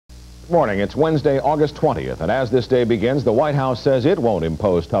Morning. It's Wednesday, August 20th, and as this day begins, the White House says it won't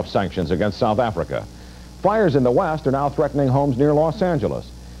impose tough sanctions against South Africa. Fires in the West are now threatening homes near Los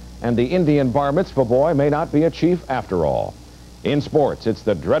Angeles, and the Indian bar mitzvah boy may not be a chief after all. In sports, it's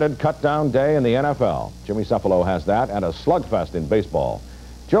the dreaded cut-down day in the NFL. Jimmy Cephalo has that, and a slugfest in baseball.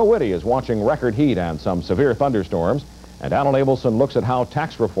 Joe Whitty is watching record heat and some severe thunderstorms, and Alan Abelson looks at how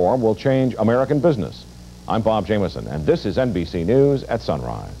tax reform will change American business. I'm Bob Jamieson, and this is NBC News at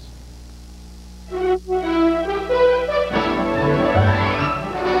Sunrise.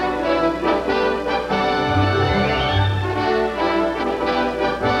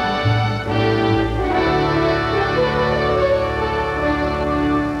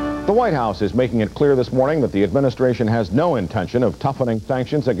 The White House is making it clear this morning that the administration has no intention of toughening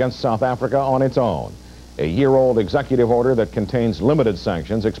sanctions against South Africa on its own. A year-old executive order that contains limited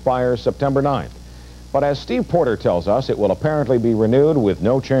sanctions expires September 9th. But as Steve Porter tells us, it will apparently be renewed with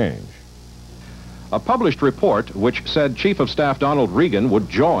no change. A published report which said Chief of Staff Donald Regan would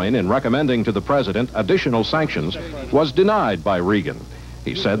join in recommending to the president additional sanctions was denied by Regan.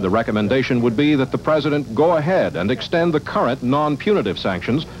 He said the recommendation would be that the president go ahead and extend the current non-punitive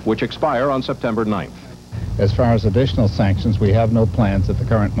sanctions, which expire on September 9th. As far as additional sanctions, we have no plans at the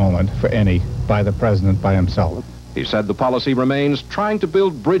current moment for any by the president by himself. He said the policy remains trying to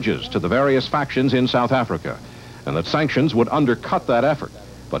build bridges to the various factions in South Africa, and that sanctions would undercut that effort.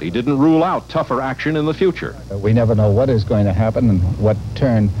 But he didn't rule out tougher action in the future. We never know what is going to happen and what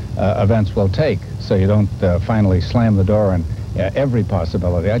turn events will take, so you don't finally slam the door on every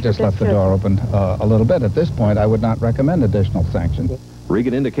possibility. I just left the door open a little bit. At this point, I would not recommend additional sanctions.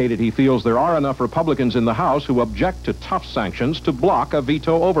 Regan indicated he feels there are enough Republicans in the House who object to tough sanctions to block a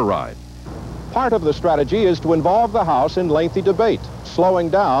veto override. Part of the strategy is to involve the House in lengthy debate, slowing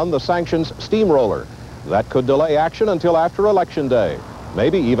down the sanctions steamroller. That could delay action until after Election Day,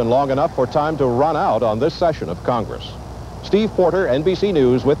 maybe even long enough for time to run out on this session of Congress. Steve Porter, NBC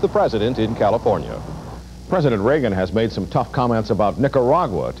News, with the president in California. President Reagan has made some tough comments about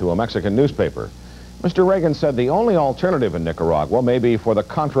Nicaragua to a Mexican newspaper. Mr. Reagan said the only alternative in Nicaragua may be for the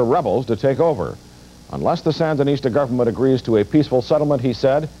Contra rebels to take over. Unless the Sandinista government agrees to a peaceful settlement, he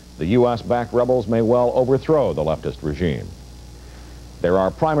said, the U.S.-backed rebels may well overthrow the leftist regime. There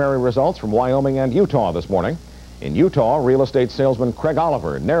are primary results from Wyoming and Utah this morning. In Utah, real estate salesman Craig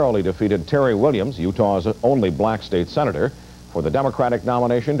Oliver narrowly defeated Terry Williams, Utah's only black state senator, for the Democratic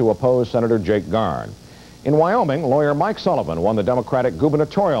nomination to oppose Senator Jake Garn. In Wyoming, lawyer Mike Sullivan won the Democratic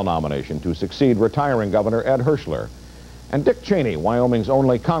gubernatorial nomination to succeed retiring Governor Ed Herschler. And Dick Cheney, Wyoming's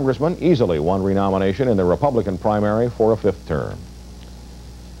only congressman, easily won renomination in the Republican primary for a fifth term.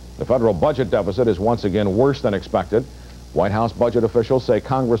 The federal budget deficit is once again worse than expected. White House budget officials say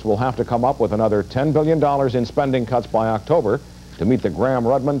Congress will have to come up with another $10 billion in spending cuts by October to meet the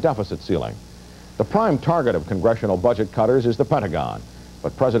Graham-Rudman deficit ceiling. The prime target of congressional budget cutters is the Pentagon,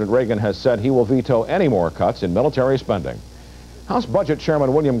 but President Reagan has said he will veto any more cuts in military spending. House Budget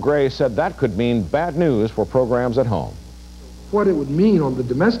Chairman William Gray said that could mean bad news for programs at home. What it would mean on the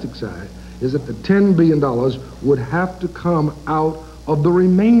domestic side is that the $10 billion would have to come out of the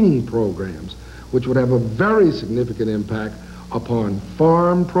remaining programs, which would have a very significant impact upon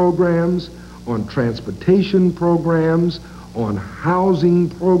farm programs, on transportation programs, on housing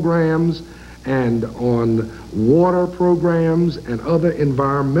programs, and on water programs and other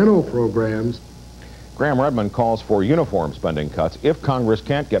environmental programs. Graham-Rudman calls for uniform spending cuts if Congress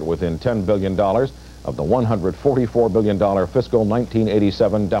can't get within $10 billion of the $144 billion fiscal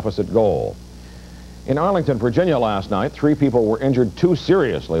 1987 deficit goal. In Arlington, Virginia last night, 3 people were injured too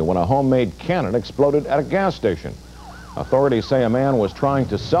seriously when a homemade cannon exploded at a gas station. Authorities say a man was trying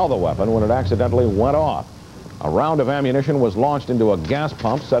to sell the weapon when it accidentally went off. A round of ammunition was launched into a gas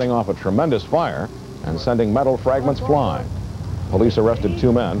pump, setting off a tremendous fire and sending metal fragments flying. Police arrested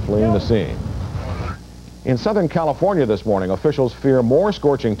 2 men fleeing the scene. In Southern California this morning, officials fear more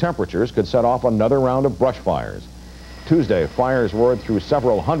scorching temperatures could set off another round of brush fires. Tuesday, fires roared through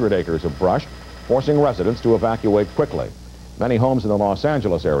several hundred acres of brush, forcing residents to evacuate quickly. Many homes in the Los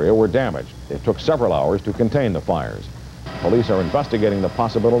Angeles area were damaged. It took several hours to contain the fires. Police are investigating the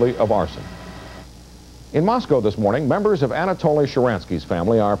possibility of arson. In Moscow this morning, members of Anatoly Sharansky's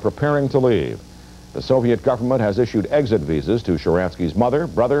family are preparing to leave. The Soviet government has issued exit visas to Sharansky's mother,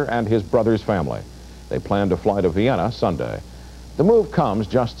 brother, and his brother's family. They plan to fly to Vienna Sunday. The move comes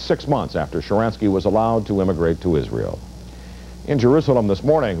just 6 months after Sharansky was allowed to immigrate to Israel. In Jerusalem this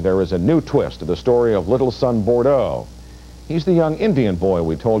morning, there is a new twist to the story of little son Bordeaux. He's the young Indian boy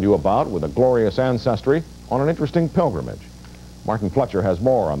we told you about with a glorious ancestry on an interesting pilgrimage. Martin Fletcher has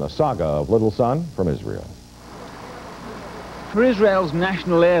more on the saga of little son from Israel. For Israel's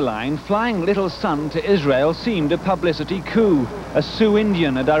national airline, flying Little Sun to Israel seemed a publicity coup. A Sioux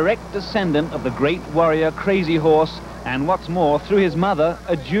Indian, a direct descendant of the great warrior Crazy Horse, and what's more, through his mother,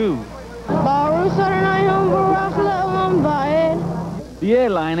 a Jew. The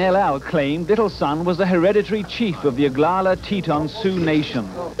airline El Al claimed Little Sun was the hereditary chief of the Oglala Teton Sioux Nation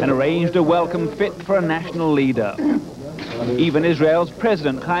and arranged a welcome fit for a national leader. Even Israel's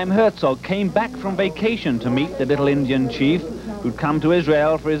President Chaim Herzog came back from vacation to meet the little Indian chief who'd come to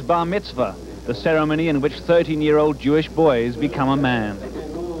Israel for his bar mitzvah, the ceremony in which 13-year-old Jewish boys become a man.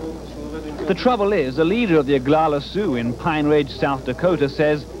 The trouble is, the leader of the Oglala Sioux in Pine Ridge, South Dakota,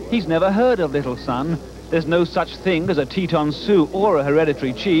 says he's never heard of Little Sun. There's no such thing as a Teton Sioux or a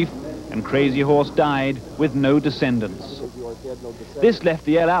hereditary chief, and Crazy Horse died with no descendants. This left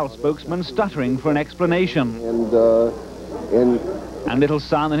the El Al spokesman stuttering for an explanation. And Little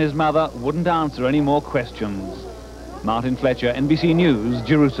Sun and his mother wouldn't answer any more questions. Martin Fletcher, NBC News,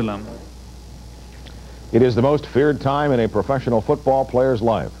 Jerusalem. It is the most feared time in a professional football player's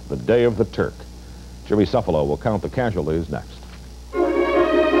life, the day of the Turk. Jimmy Cephalo will count the casualties next.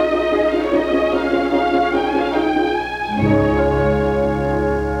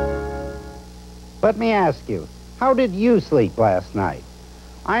 Let me ask you, how did you sleep last night?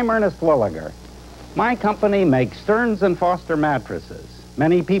 I'm Ernest Williger. My company makes Stearns & Foster mattresses.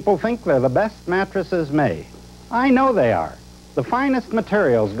 Many people think they're the best mattresses made. I know they are. The finest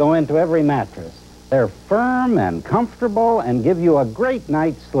materials go into every mattress. They're firm and comfortable and give you a great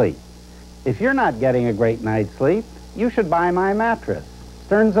night's sleep. If you're not getting a great night's sleep, you should buy my mattress,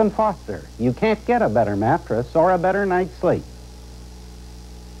 Stearns & Foster. You can't get a better mattress or a better night's sleep.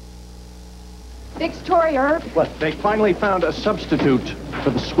 Victoria. What, they finally found a substitute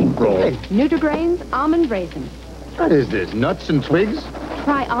for the sweet roll. Hey. Nutrigrains, almond raisins. What is this, nuts and twigs?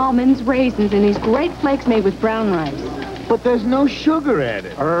 Try almonds, raisins, and these great flakes made with brown rice. But there's no sugar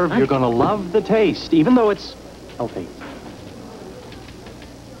added. Irv, you're gonna love the taste, even though it's healthy.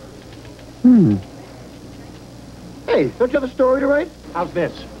 Hey, don't you have a story to write? How's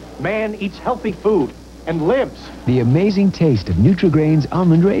this? Man eats healthy food and lives. The amazing taste of Nutrigrains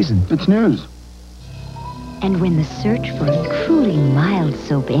almond raisin. It's news. And when the search for a truly mild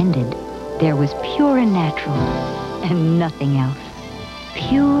soap ended, there was Pure and Natural and nothing else.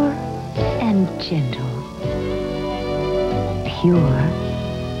 Pure and gentle. Pure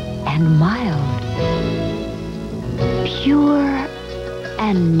and mild. Pure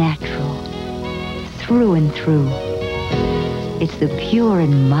and natural. Through and through. It's the pure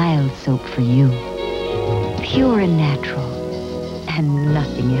and mild soap for you. Pure and natural. And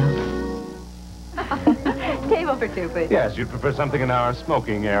nothing else. Table for two, please. Yes, you'd prefer something in our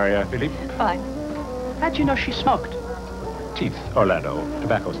smoking area, Philippe? Fine. How'd you know she smoked? Teeth, Orlando.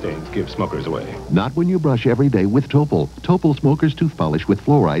 Tobacco stains give smokers away. Not when you brush every day with Topol. Topol Smoker's Tooth Polish with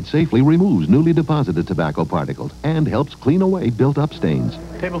fluoride safely removes newly deposited tobacco particles and helps clean away built-up stains.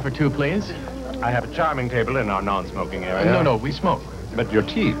 Table for two, please. I have a charming table in our non-smoking area. No, we smoke. But your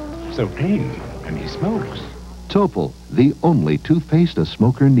teeth, so clean, and he smokes. Topol, the only toothpaste a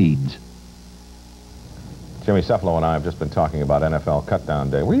smoker needs. Jimmy Cephalo and I have just been talking about NFL Cutdown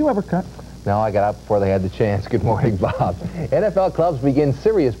Day. Were you ever cut? No, I got out before they had the chance. Good morning, Bob. NFL clubs begin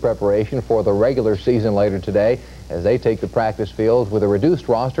serious preparation for the regular season later today as they take the practice fields with a reduced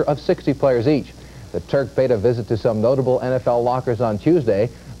roster of 60 players each. The Turk paid a visit to some notable NFL lockers on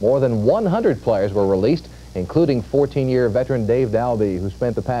Tuesday. More than 100 players were released, including 14-year veteran Dave Dalby, who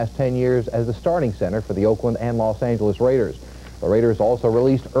spent the past 10 years as the starting center for the Oakland and Los Angeles Raiders. The Raiders also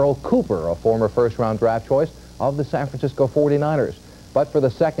released Earl Cooper, a former first-round draft choice of the San Francisco 49ers. But for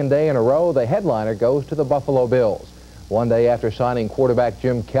the second day in a row, the headliner goes to the Buffalo Bills. One day after signing quarterback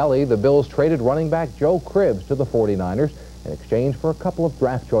Jim Kelly, the Bills traded running back Joe Cribbs to the 49ers in exchange for a couple of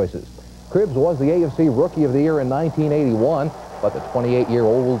draft choices. Cribbs was the AFC Rookie of the Year in 1981, but the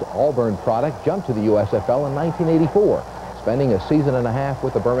 28-year-old Auburn product jumped to the USFL in 1984, spending a season and a half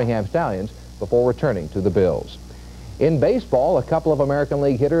with the Birmingham Stallions before returning to the Bills. In baseball, a couple of American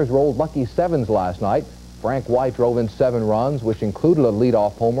League hitters rolled lucky sevens last night. Frank White drove in 7 runs, which included a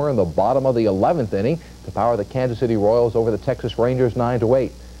leadoff homer in the bottom of the 11th inning to power the Kansas City Royals over the Texas Rangers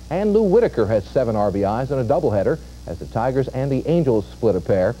 9-8. And Lou Whitaker had 7 RBIs in a doubleheader as the Tigers and the Angels split a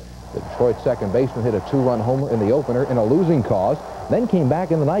pair. The Detroit second baseman hit a 2-run homer in the opener in a losing cause, then came back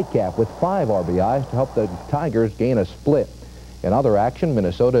in the nightcap with 5 RBIs to help the Tigers gain a split. In other action,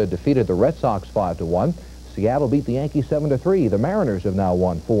 Minnesota defeated the Red Sox 5-1. Seattle beat the Yankees 7-3. The Mariners have now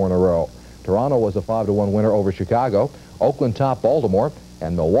won 4 in a row. Toronto was a 5-1 winner over Chicago. Oakland topped Baltimore,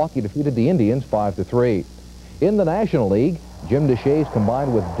 and Milwaukee defeated the Indians 5-3. In the National League, Jim DeShays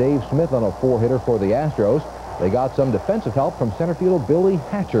combined with Dave Smith on a 4-hitter for the Astros. They got some defensive help from center fielder Billy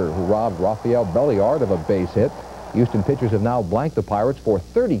Hatcher, who robbed Rafael Belliard of a base hit. Houston pitchers have now blanked the Pirates for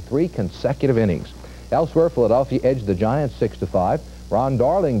 33 consecutive innings. Elsewhere, Philadelphia edged the Giants 6-5. Ron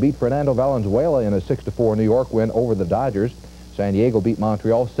Darling beat Fernando Valenzuela in a 6-4 New York win over the Dodgers. San Diego beat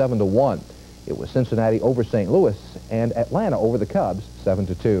Montreal 7-1. It was Cincinnati over St. Louis and Atlanta over the Cubs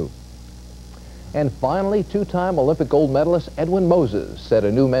 7-2. And finally, two-time Olympic gold medalist Edwin Moses set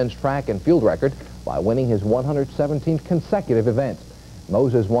a new men's track and field record by winning his 117th consecutive event.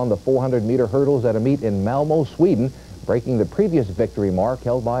 Moses won the 400-meter hurdles at a meet in Malmo, Sweden, breaking the previous victory mark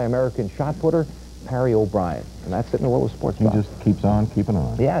held by American shot putter Perry O'Brien. And that's it in the world of sports. He just keeps on keeping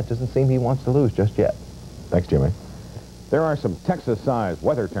on. Yeah, it doesn't seem he wants to lose just yet. Thanks, Jimmy. There are some Texas-sized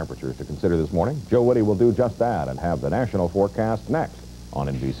weather temperatures to consider this morning. Joe Woody will do just that and have the national forecast next on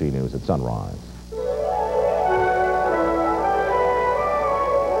NBC News at sunrise.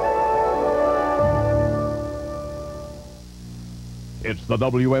 It's the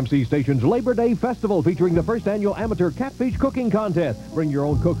WMC station's Labor Day Festival featuring the first annual amateur catfish cooking contest. Bring your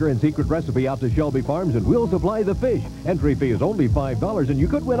own cooker and secret recipe out to Shelby Farms and we'll supply the fish. Entry fee is only $5 and you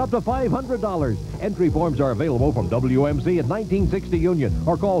could win up to $500. Entry forms are available from WMC at 1960 Union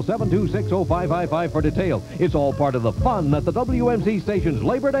or call 726-0555 for details. It's all part of the fun at the WMC station's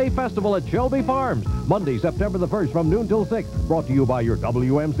Labor Day Festival at Shelby Farms. Monday, September the 1st from noon till 6. Brought to you by your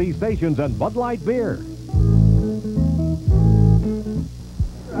WMC stations and Bud Light Beer.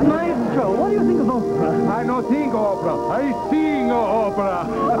 Maestro, what do you think of opera? I don't think opera. I sing opera.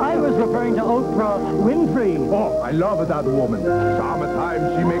 I was referring to Oprah Winfrey. Oh, I love that woman.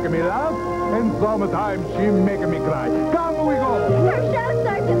 Sometimes she making me laugh, and sometimes she making me cry. Come, we go. Her show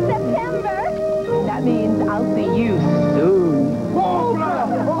starts in September. That means I'll see you soon. Opera!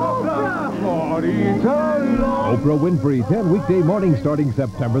 Opera! Opera! Oprah Winfrey, 10 weekday mornings starting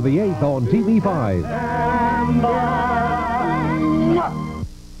September the 8th on TV5.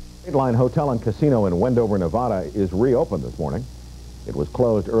 Line Hotel and Casino in Wendover, Nevada is reopened this morning. It was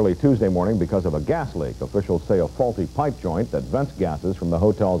closed early Tuesday morning because of a gas leak. Officials say a faulty pipe joint that vents gases from the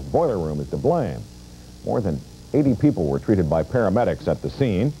hotel's boiler room is to blame. More than 80 people were treated by paramedics at the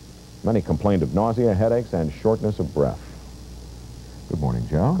scene. Many complained of nausea, headaches, and shortness of breath. Good morning,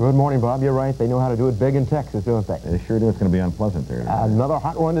 Joe. Good morning, Bob. You're right. They know how to do it big in Texas, don't they? They sure do. It's going to be unpleasant there. Another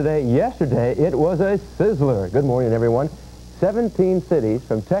hot one today. Yesterday, it was a sizzler. Good morning, everyone. 17 cities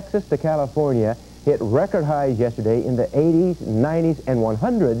from Texas to California hit record highs yesterday in the 80s, 90s, and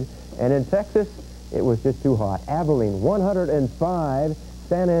 100s. And in Texas, it was just too hot. Abilene, 105.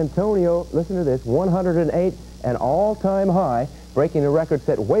 San Antonio, listen to this, 108, an all-time high, breaking the record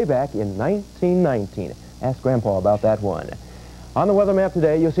set way back in 1919. Ask Grandpa about that one. On the weather map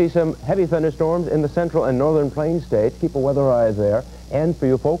today, you'll see some heavy thunderstorms in the central and northern plains states. Keep a weather eye there. And for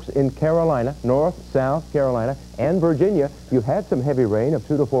you folks in Carolina, North, South Carolina, and Virginia, you've had some heavy rain of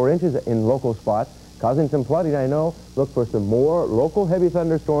 2 to 4 inches in local spots, causing some flooding, I know. Look for some more local heavy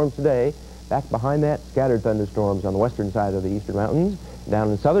thunderstorms today. Back behind that, scattered thunderstorms on the western side of the eastern mountains. Down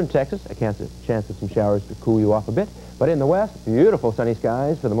in southern Texas, a chance of some showers to cool you off a bit. But in the west, beautiful sunny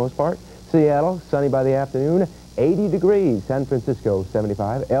skies for the most part. Seattle, sunny by the afternoon, 80 degrees. San Francisco,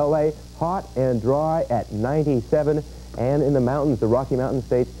 75. L.A., hot and dry at 97. And in the mountains, the Rocky Mountain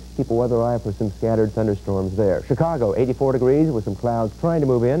states, keep a weather eye for some scattered thunderstorms there. Chicago, 84 degrees with some clouds trying to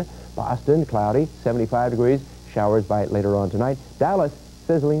move in. Boston, cloudy, 75 degrees. Showers by it later on tonight. Dallas,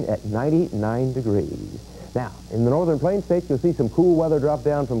 sizzling at 99 degrees. Now, in the northern plains states, you'll see some cool weather drop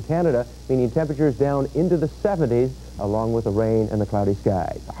down from Canada, meaning temperatures down into the 70s, along with the rain and the cloudy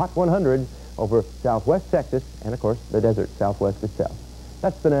skies. A hot 100 over southwest Texas and, of course, the desert southwest itself.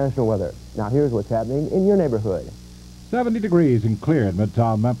 That's the national weather. Now, here's what's happening in your neighborhood. 70 degrees and clear in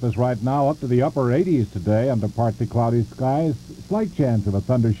Midtown Memphis right now, up to the upper 80s today under partly cloudy skies. Slight chance of a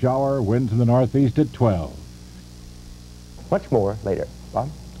thunder shower, winds in the northeast at 12. Much more later. Bob?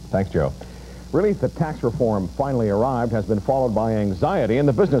 Thanks, Joe. Relief that tax reform finally arrived has been followed by anxiety in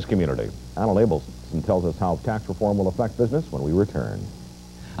the business community. Anna Labelson tells us how tax reform will affect business when we return.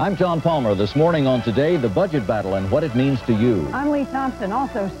 I'm John Palmer. This morning on Today, the budget battle and what it means to you. I'm Lee Thompson.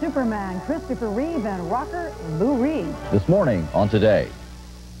 Also, Superman, Christopher Reeve, and rocker Lou Reed. This morning on Today.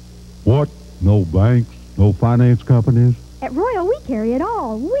 What? No banks? No finance companies? At Royal, we carry it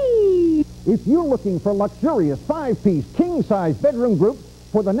all. Whee! If you're looking for luxurious 5-piece, king-size bedroom groups,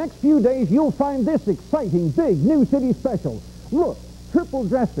 for the next few days, you'll find this exciting, big, new city special. Look, triple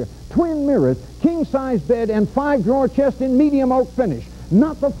dresser, twin mirrors, king-size bed, and 5-drawer chest in medium oak finish.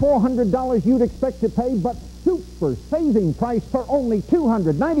 Not the $400 you'd expect to pay, but super saving price for only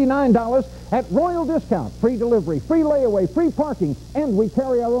 $299 at Royal Discount. Free delivery, free layaway, free parking, and we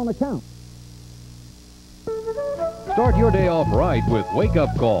carry our own account. Start your day off right with Wake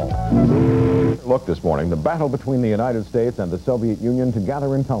Up Call. Look this morning, the battle between the United States and the Soviet Union to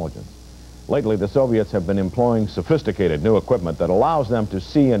gather intelligence. Lately, the Soviets have been employing sophisticated new equipment that allows them to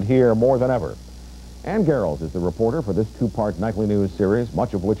see and hear more than ever. Ann Garrels is the reporter for this two-part nightly news series,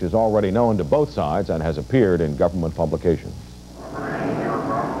 much of which is already known to both sides and has appeared in government publications.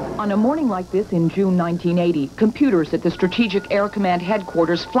 On a morning like this in June 1980, computers at the Strategic Air Command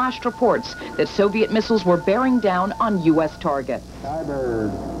headquarters flashed reports that Soviet missiles were bearing down on U.S. targets.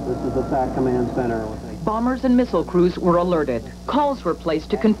 Skybird, this is the SAC Command Center. Bombers and missile crews were alerted. Calls were placed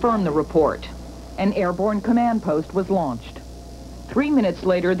to confirm the report. An airborne command post was launched. 3 minutes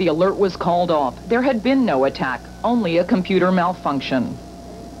later, the alert was called off. There had been no attack, only a computer malfunction.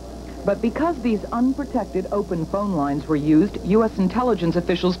 But because these unprotected open phone lines were used, U.S. intelligence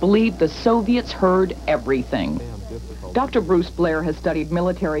officials believed the Soviets heard everything. Dr. Bruce Blair has studied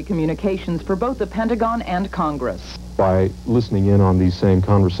military communications for both the Pentagon and Congress. By listening in on these same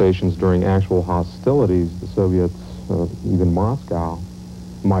conversations during actual hostilities, the Soviets, even Moscow,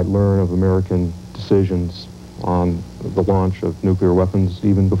 might learn of American decisions on the launch of nuclear weapons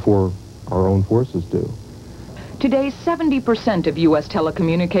even before our own forces do. Today, 70% of U.S.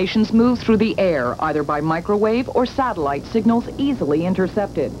 telecommunications move through the air, either by microwave or satellite signals easily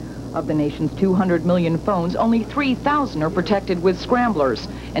intercepted. Of the nation's 200 million phones, only 3,000 are protected with scramblers,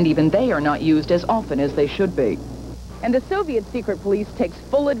 and even they are not used as often as they should be. And the Soviet secret police takes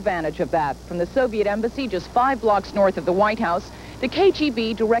full advantage of that. From the Soviet embassy just 5 blocks north of the White House, the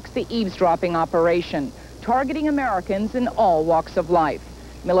KGB directs the eavesdropping operation, targeting Americans in all walks of life.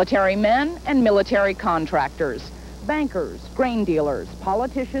 Military men and military contractors, bankers, grain dealers,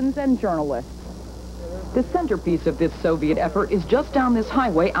 politicians, and journalists. The centerpiece of this Soviet effort is just down this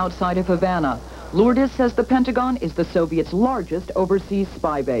highway outside of Havana. Lourdes says the Pentagon is the Soviets' largest overseas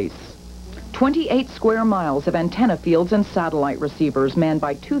spy base. 28 square miles of antenna fields and satellite receivers manned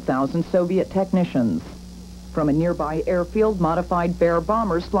by 2,000 Soviet technicians. From a nearby airfield, modified Bear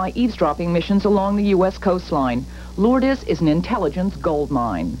bombers fly eavesdropping missions along the U.S. coastline. Lourdes is an intelligence gold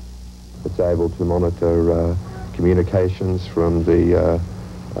mine. It's able to monitor communications from the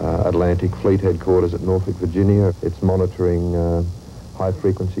Atlantic Fleet headquarters at Norfolk, Virginia. It's monitoring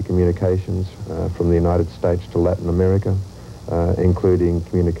high-frequency communications from the United States to Latin America, including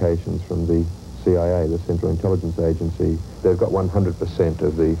communications from the CIA, the Central Intelligence Agency. They've got 100%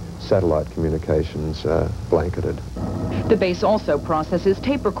 of the satellite communications blanketed. The base also processes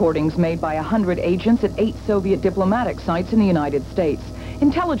tape recordings made by 100 agents at 8 Soviet diplomatic sites in the United States.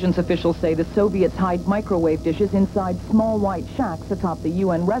 Intelligence officials say the Soviets hide microwave dishes inside small white shacks atop the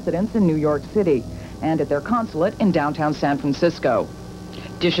UN residence in New York City and at their consulate in downtown San Francisco.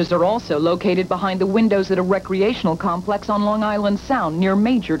 Dishes are also located behind the windows at a recreational complex on Long Island Sound near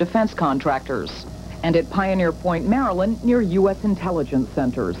major defense contractors, and at Pioneer Point, Maryland, near U.S. intelligence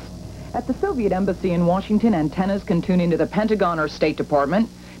centers. At the Soviet embassy in Washington, antennas can tune into the Pentagon or State Department,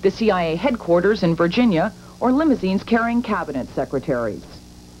 the CIA headquarters in Virginia, or limousines carrying cabinet secretaries.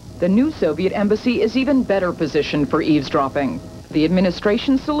 The new Soviet embassy is even better positioned for eavesdropping. The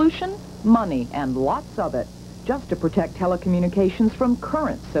administration solution? Money, and lots of it, just to protect telecommunications from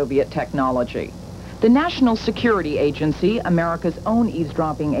current Soviet technology. The National Security Agency, America's own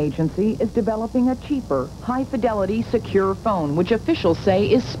eavesdropping agency, is developing a cheaper, high-fidelity, secure phone, which officials say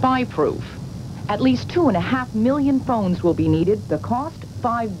is spy-proof. At least 2.5 million phones will be needed. The cost,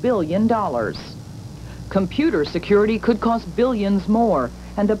 $5 billion. Computer security could cost billions more,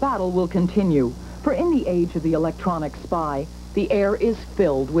 and the battle will continue. For in the age of the electronic spy, the air is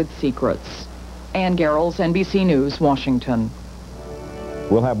filled with secrets. Ann Garrels, NBC News, Washington.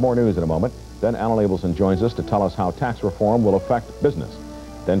 We'll have more news in a moment. Then Alan Abelson joins us to tell us how tax reform will affect business.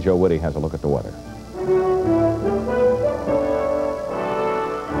 Then Joe Whitty has a look at the weather.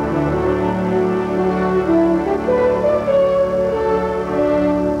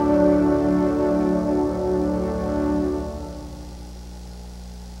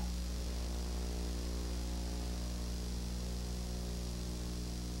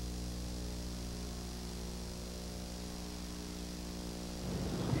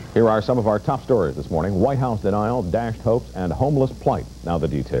 Here are some of our top stories this morning. White House denial, dashed hopes, and homeless plight. Now the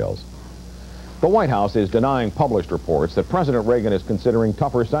details. The White House is denying published reports that President Reagan is considering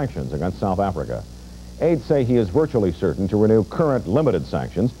tougher sanctions against South Africa. Aides say he is virtually certain to renew current limited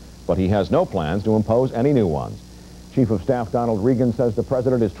sanctions, but he has no plans to impose any new ones. Chief of Staff Donald Regan says the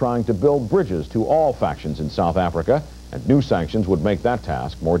president is trying to build bridges to all factions in South Africa, and new sanctions would make that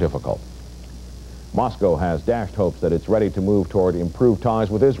task more difficult. Moscow has dashed hopes that it's ready to move toward improved ties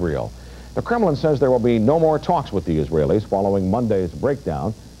with Israel. The Kremlin says there will be no more talks with the Israelis following Monday's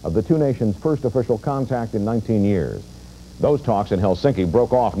breakdown of the two nations' first official contact in 19 years. Those talks in Helsinki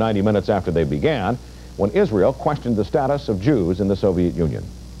broke off 90 minutes after they began, when Israel questioned the status of Jews in the Soviet Union.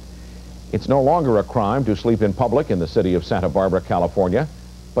 It's no longer a crime to sleep in public in the city of Santa Barbara, California,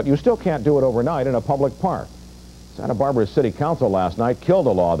 but you still can't do it overnight in a public park. Santa Barbara's city council last night killed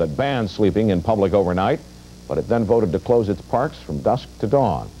a law that bans sleeping in public overnight, but it then voted to close its parks from dusk to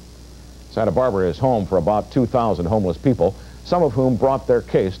dawn. Santa Barbara is home for about 2,000 homeless people, some of whom brought their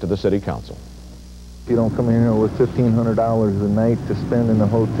case to the city council. If you don't come in here with $1,500 a night to spend in the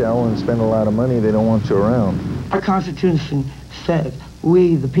hotel and spend a lot of money, they don't want you around. Our Constitution says,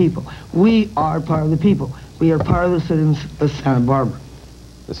 we the people. We are part of the people. We are part of the citizens of Santa Barbara.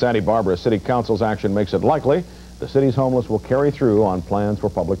 The Santa Barbara City Council's action makes it likely the city's homeless will carry through on plans for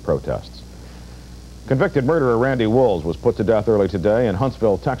public protests. Convicted murderer Randy Wools was put to death early today in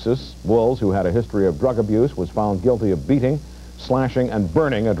Huntsville, Texas. Wools, who had a history of drug abuse, was found guilty of beating, slashing, and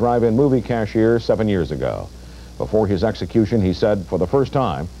burning a drive-in movie cashier 7 years ago. Before his execution, he said for the first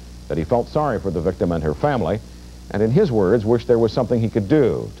time that he felt sorry for the victim and her family, and in his words, wished there was something he could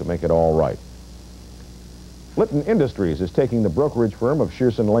do to make it all right. Litton Industries is taking the brokerage firm of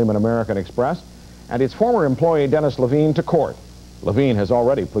Shearson Lehman American Express and its former employee Dennis Levine to court. Levine has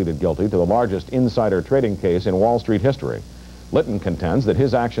already pleaded guilty to the largest insider trading case in Wall Street history. Litton contends that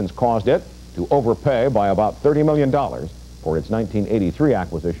his actions caused it to overpay by about $30 million for its 1983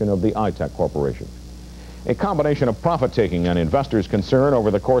 acquisition of the iTech Corporation. A combination of profit-taking and investors' concern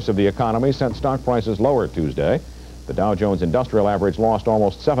over the course of the economy sent stock prices lower Tuesday. The Dow Jones Industrial Average lost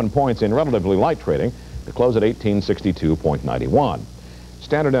almost 7 points in relatively light trading to close at 1862.91.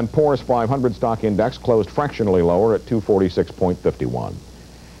 Standard & Poor's 500 stock index closed fractionally lower at 246.51.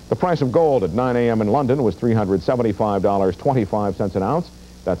 The price of gold at 9 a.m. in London was $375.25 an ounce.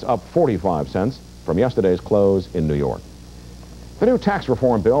 That's up 45 cents from yesterday's close in New York. The new tax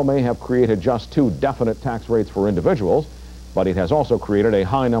reform bill may have created just 2 definite tax rates for individuals, but it has also created a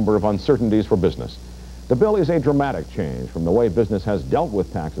high number of uncertainties for business. The bill is a dramatic change from the way business has dealt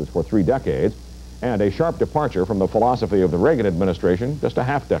with taxes for 3 decades, and a sharp departure from the philosophy of the Reagan administration just a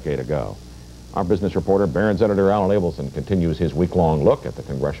half-decade ago. Our business reporter, Barron's editor Alan Abelson, continues his week-long look at the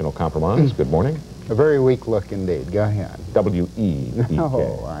congressional compromise. Good morning. A very weak look indeed. Go ahead. W-E-E-K.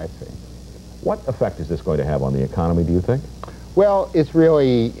 Oh, I see. What effect is this going to have on the economy, do you think? Well, it's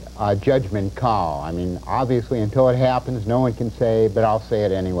really a judgment call. I mean, obviously, until it happens, no one can say, but I'll say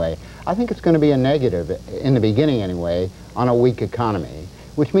it anyway. I think it's going to be a negative, in the beginning anyway, on a weak economy,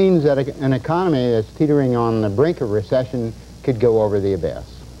 which means that an economy that's teetering on the brink of recession could go over the abyss.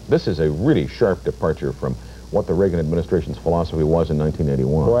 This is a really sharp departure from what the Reagan administration's philosophy was in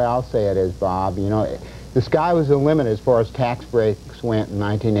 1981. Boy, I'll say it is, Bob. You know, the sky was the limit as far as tax breaks went in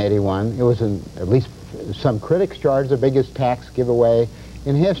 1981. It was, at least some critics charge, the biggest tax giveaway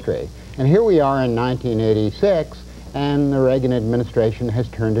in history. And here we are in 1986, and the Reagan administration has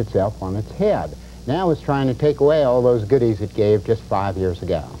turned itself on its head. Now it's trying to take away all those goodies it gave just 5 years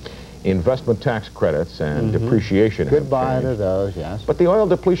ago. Investment tax credits and depreciation Goodbye to those, yes. But the oil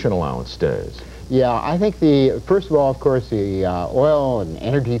depletion allowance stays. Yeah, I think first of all, of course, the oil and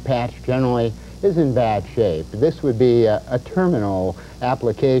energy patch generally is in bad shape. This would be a terminal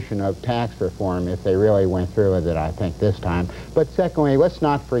application of tax reform if they really went through with it, I think, this time. But secondly, let's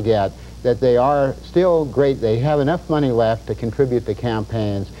not forget that they are still great. They have enough money left to contribute to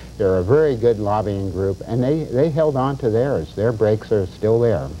campaigns. They're a very good lobbying group, and they held on to theirs. Their breaks are still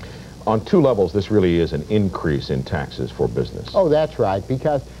there. On 2 levels, this really is an increase in taxes for business. Oh, that's right,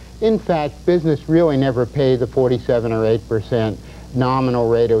 because, in fact, business really never paid the 47 or 8% nominal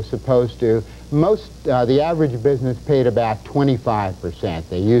rate it was supposed to. The average business paid about 25%.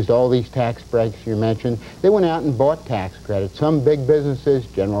 They used all these tax breaks you mentioned. They went out and bought tax credits. Some big businesses,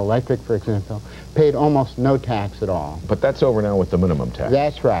 General Electric, for example, paid almost no tax at all. But that's over now with the minimum tax.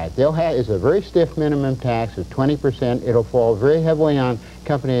 That's right. It's a very stiff minimum tax of 20%. It'll fall very heavily on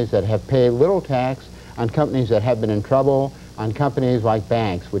companies that have paid little tax, on companies that have been in trouble, on companies like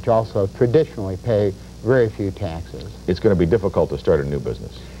banks, which also traditionally pay very few taxes. It's going to be difficult to start a new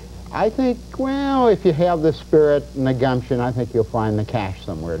business. I think, well, if you have the spirit and the gumption, I think you'll find the cash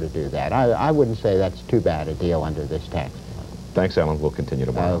somewhere to do that. I wouldn't say that's too bad a deal under this tax plan. Thanks, Alan. We'll continue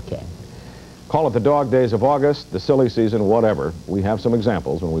tomorrow. Okay. Call it the dog days of August, the silly season, whatever. We have some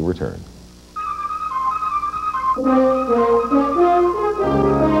examples when we return.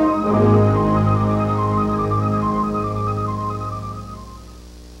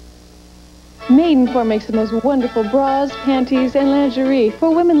 Maidenform makes the most wonderful bras, panties, and lingerie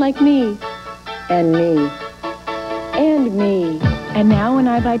for women like me. And me. And me. And now when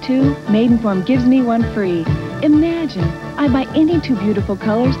I buy 2, Maidenform gives me 1 free. Imagine. I buy any two beautiful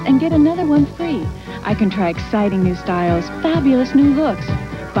colors and get another one free. I can try exciting new styles, fabulous new looks.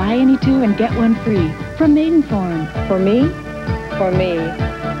 Buy any two and get one free from Maidenform. For me,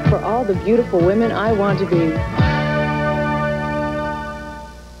 for all the beautiful women I want to be.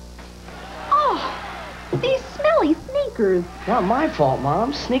 These smelly sneakers. Not my fault,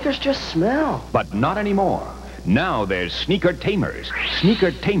 Mom. Sneakers just smell. But not anymore. Now there's Sneaker Tamers.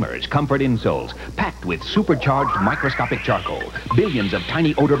 Sneaker Tamers comfort insoles, packed with supercharged microscopic charcoal. Billions of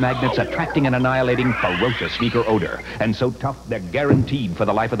tiny odor magnets attracting and annihilating ferocious sneaker odor. And so tough, they're guaranteed for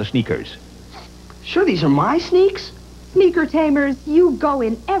the life of the sneakers. Sure these are my sneaks? Sneaker Tamers, you go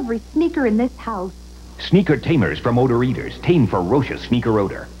in every sneaker in this house. Sneaker Tamers from odor eaters tame ferocious sneaker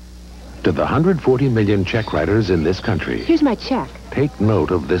odor. To the 140 million check writers in this country, Here's my check. take note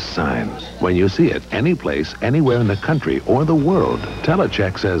of this sign. When you see it any place, anywhere in the country or the world,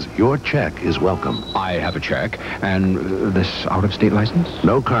 Telecheck says your check is welcome. I have a check, and this out-of-state license?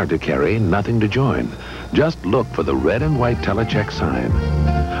 No card to carry, nothing to join. Just look for the red and white Telecheck sign.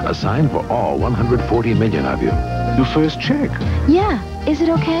 A sign for all 140 million of you. Your first check. Yeah, is it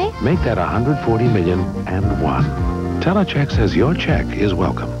okay? Make that 140 million and one. Telecheck says your check is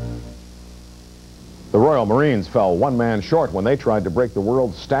welcome. The Royal Marines fell one man short when they tried to break the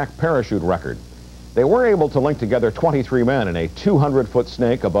world's stacked parachute record. They were able to link together 23 men in a 200-foot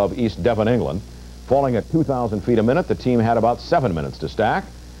snake above East Devon, England. Falling at 2,000 feet a minute, the team had about 7 minutes to stack.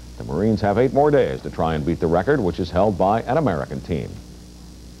 The Marines have 8 more days to try and beat the record, which is held by an American team.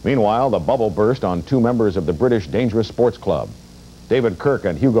 Meanwhile, the bubble burst on 2 members of the British Dangerous Sports Club. David Kirk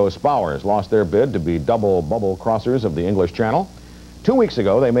and Hugo Spowers lost their bid to be double bubble crossers of the English Channel. 2 weeks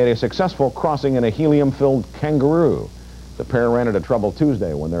ago, they made a successful crossing in a helium-filled kangaroo. The pair ran into trouble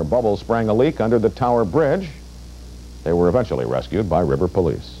Tuesday when their bubble sprang a leak under the Tower Bridge. They were eventually rescued by river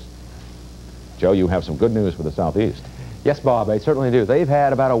police. Joe, you have some good news for the Southeast. Yes, Bob, they certainly do. They've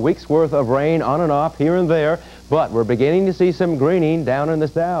had about a week's worth of rain on and off here and there, but we're beginning to see some greening down in the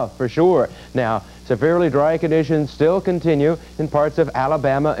south, for sure. Now, severely dry conditions still continue in parts of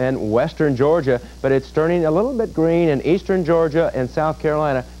Alabama and western Georgia, but it's turning a little bit green in eastern Georgia and South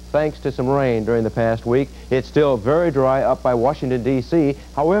Carolina thanks to some rain during the past week. It's still very dry up by Washington, D.C.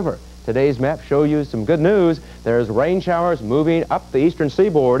 However, today's map shows you some good news. There's rain showers moving up the eastern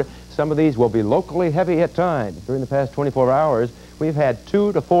seaboard. Some of these will be locally heavy at times. During the past 24 hours, we've had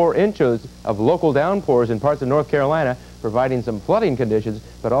 2 to 4 inches of local downpours in parts of North Carolina, providing some flooding conditions,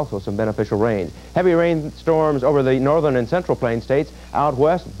 but also some beneficial rains. Heavy rainstorms over the northern and central plain states. Out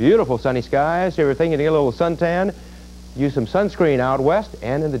west, beautiful sunny skies. If you're thinking to get a little suntan, use some sunscreen out west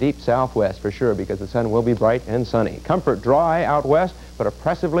and in the deep southwest for sure, because the sun will be bright and sunny. Comfort dry out west, but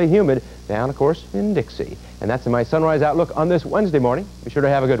oppressively humid down, of course, in Dixie. And that's my sunrise outlook on this Wednesday morning. Be sure to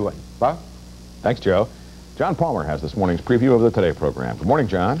have a good one. Bob? Thanks, Joe. John Palmer has this morning's preview of the Today program. Good morning,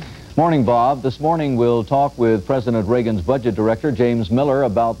 John. Morning, Bob. This morning we'll talk with President Reagan's budget director, James Miller,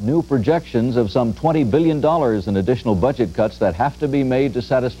 about new projections of some $20 billion in additional budget cuts that have to be made to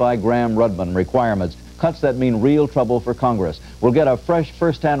satisfy Graham-Rudman requirements. Cuts that mean real trouble for Congress. We'll get a fresh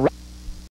first-hand